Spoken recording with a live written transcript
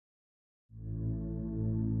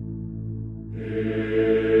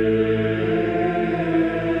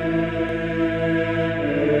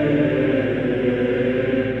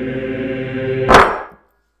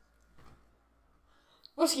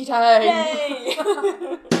time! Yay!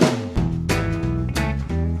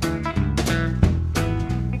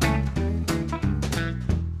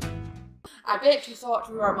 I bet you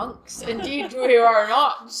thought we were monks. Indeed, we are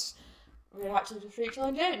not. We're actually just Rachel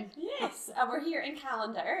and Jen. Yes, and we're here in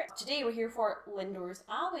Calendar. Today we're here for Lindores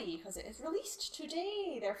Abbey because it is released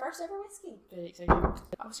today, their first ever whiskey. Very exciting.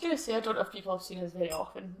 I was going to say, I don't know if people have seen us very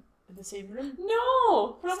often in the same room.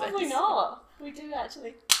 No, probably not. We do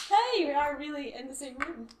actually. Hey, we are really in the same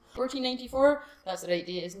room. 1494, that's the right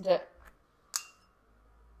date, isn't it?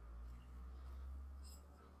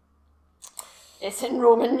 It's in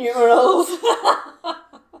Roman numerals.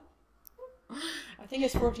 I think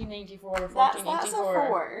it's 1494 or 1484. That's a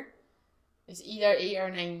 4. It's either 8 or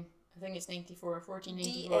 9. I think it's 94 or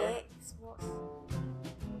 1494. DX, what?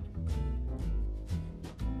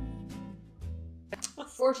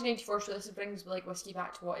 1494, so this brings like whiskey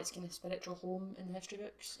back to what its kind of spiritual home in the history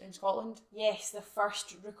books in Scotland. Yes, the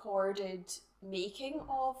first recorded making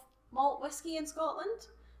of malt whiskey in Scotland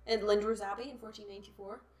in Lindores Abbey in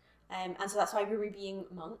 1494. And so that's why we were being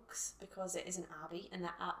monks, because it is an abbey and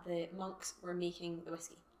that the monks were making the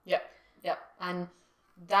whiskey. Yep. And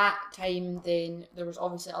that time then there was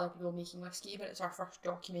obviously other people making whiskey, but it's our first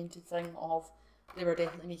documented thing of they were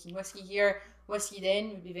definitely making whiskey here. Whiskey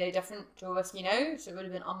then would be very different to a whiskey now, so it would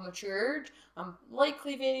have been unmatured and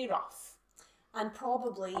likely very rough. And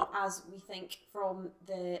probably, as we think from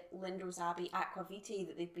the Lindores Abbey aquavitae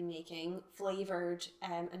that they've been making, flavoured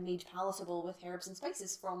and made palatable with herbs and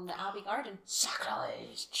spices from the Abbey garden.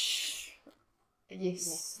 Sacrilege!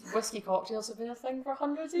 Yes. Whiskey cocktails have been a thing for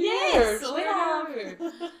hundreds of Yes, years. we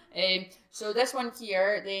have. So this one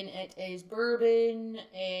here, then it is bourbon,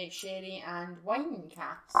 sherry and wine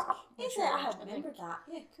cask. Is it? I had remembered that.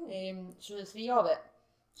 Yeah, cool. So the 3 of it.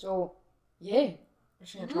 So, yeah. We're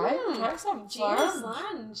just going to try some. Cheers,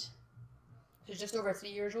 land. So it's just over 3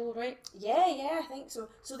 years old, right? Yeah, I think so.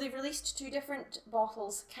 So they've released 2 different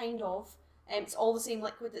bottles, kind of. It's all the same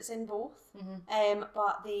liquid that's in both.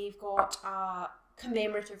 But they've got a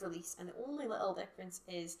commemorative release, and the only little difference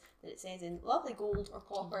is that it says in lovely gold or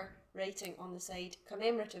copper writing on the side,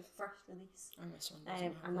 commemorative first release. And this one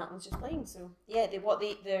and that one's just plain. So yeah,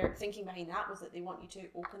 their thinking behind that was that they want you to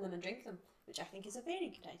open them and drink them, which I think is a very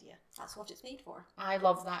good idea. That's what it's made for. I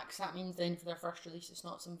love that, because that means then for their first release it's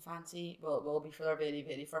not some fancy, well, it will be for their very,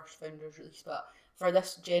 very first founders release, but for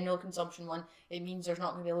this general consumption one, it means there's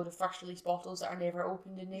not going to be a load of first release bottles that are never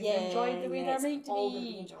opened and never enjoyed the way they're meant to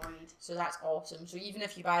be. Enjoyed. So that's awesome. So even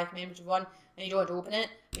if you buy a commemorative one and you don't want to open it,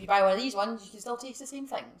 if you buy one of these ones, you can still taste the same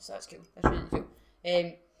thing. So that's cool. That's really cool.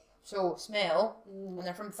 So smell, and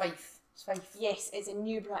they're from Fife. It's Fife. Yes, it's a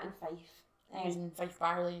New Britain Fife. Using Fife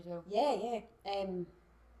barley as well. Yeah. And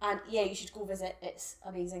yeah, you should go visit. It's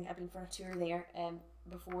amazing. I've been for a tour there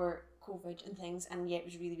before COVID and things, and yeah, it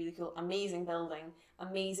was really, really cool. Amazing building,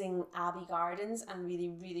 amazing abbey gardens, and really,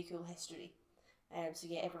 really cool history. So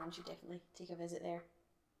yeah, everyone should definitely take a visit there.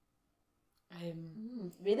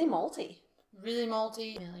 Really malty. Really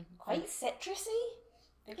malty. Quite citrusy.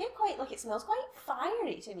 I get quite, like, it smells quite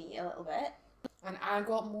fiery to me a little bit. And I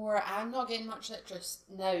got more, I'm not getting much citrus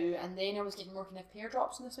now, and then I was getting more kind of pear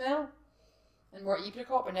drops in the smell. And more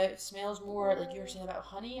apricot, but now it smells more, like you were saying about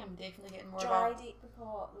honey. I'm definitely getting more dried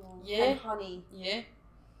apricot though. Yeah. And honey. Yeah.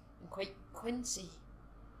 And quite quincy.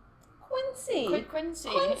 Quincy? Quite quincy.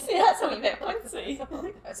 Quincy, that's a wee bit quincy.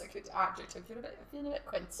 That's a good adjective. You're feeling a bit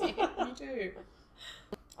quincy. Me too.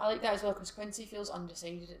 I like that as well, because quincy feels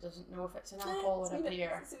undecided. It doesn't know if it's an apple or a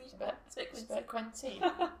pear. It's a bit quincy.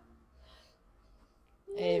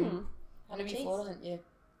 And a wee floral, isn't you?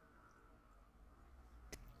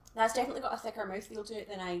 That's definitely got a thicker mouthfeel to it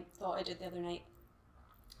than I thought it did the other night.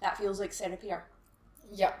 That feels like syrupy.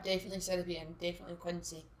 Yep, definitely syrupy and definitely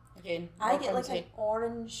quincy. Again, I get like an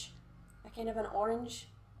orange, a kind of an orange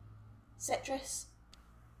citrus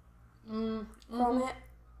from it.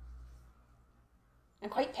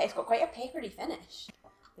 And it's got quite a peppery finish.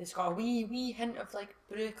 It's got a wee hint of like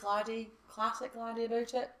brew classic laddie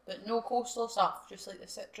about it, but no coastal stuff, just like the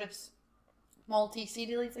citrus, malty,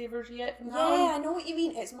 cereally flavours you get from that one. Yeah, I know what you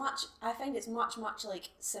mean. I find it's much like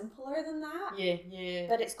simpler than that. Yeah.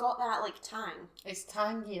 But it's got that like tang. It's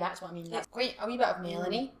tangy, that's what I mean. That's quite a wee bit of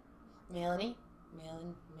melony. Melon. I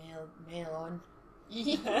don't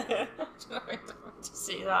know how to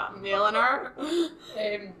say that. Meloner.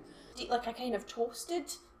 Like a kind of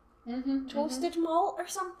toasted malt or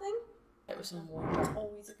something. It was some water. That's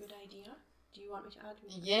always a good idea. Do you want me to add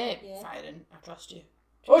more? Yeah. Fire in. I trust you.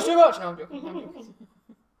 Oh, it's too much! No, I'm joking.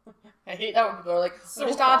 I hate that when people are like,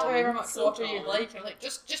 just add however much water you'd like. I'm like,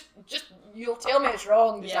 just, you'll tell me it's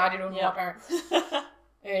wrong, just add your own water.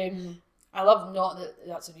 I love, not that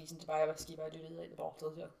that's a reason to buy a whiskey, but I do really like the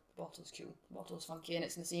bottle. The bottle's cool. The bottle's funky, and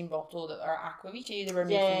it's in the same bottle that our Aquavitae they were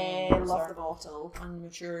making. Yeah, love the bottle.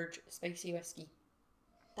 Unmatured spicy whiskey.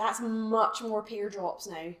 That's much more pear drops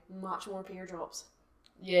now. Much more pear drops.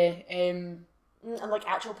 Yeah. And like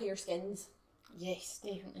actual pear skins. Yes,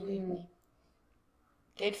 definitely.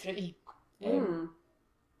 Dead fruity.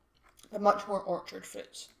 But much more orchard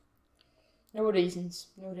fruits. No raisins.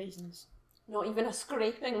 Not even a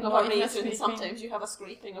scraping of Not a even a raisin. scraping. Sometimes you have a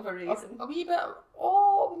scraping of a raisin. A wee bit,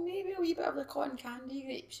 maybe a wee bit of the cotton candy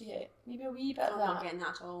grapes you get. Maybe a wee bit of I'm that. not getting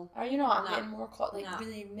that at all. Are you not? No. Getting more cotton, like No.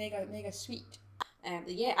 really mega sweet.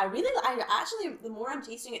 But yeah, I actually, the more I'm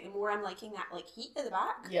tasting it, the more I'm liking that like heat at the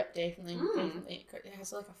back. Yep, definitely. It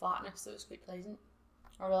has like a flatness that was quite pleasant.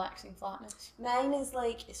 A relaxing flatness. Mine is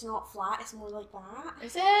like, it's not flat, it's more like that.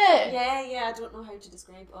 Is it? Yeah, I don't know how to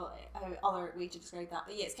describe, other way to describe that.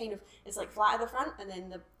 But yeah, it's like flat at the front, and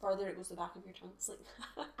then the further it goes to the back of your tongue, it's like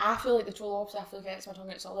I feel like the total opposite. I feel like it gets my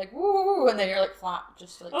tongue, it's all like woo, and then you're like flat,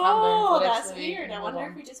 just like calm down. oh, for the rest that's of the week weird. and I hold wonder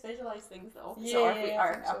on. if we just visualise things the opposite, Yeah, or if I think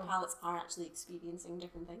our so. palates are actually experiencing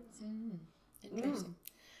different things. Interesting.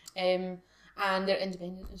 And they're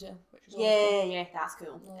independent as well, which is Yeah, that's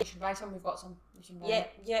cool. You should buy some. We've got some. You can buy.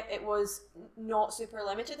 Yeah, it was not super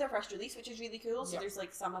limited, their first release, which is really cool. So Yep. there's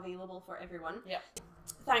like some available for everyone. Yeah.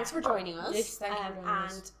 Thanks for joining us. Yes, thank you for joining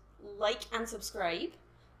and us. like and subscribe,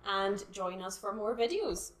 and join us for more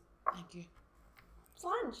videos. Thank you.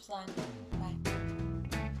 Slange. Slange.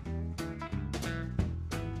 Bye.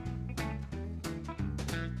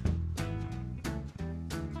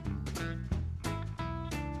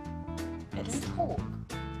 It's Hope.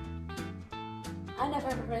 I never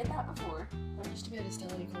ever read that before. There used to be a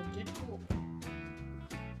distillery called Dude Hope.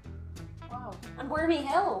 Wow. And Wormy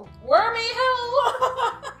Hill. Wormy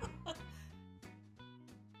Hill!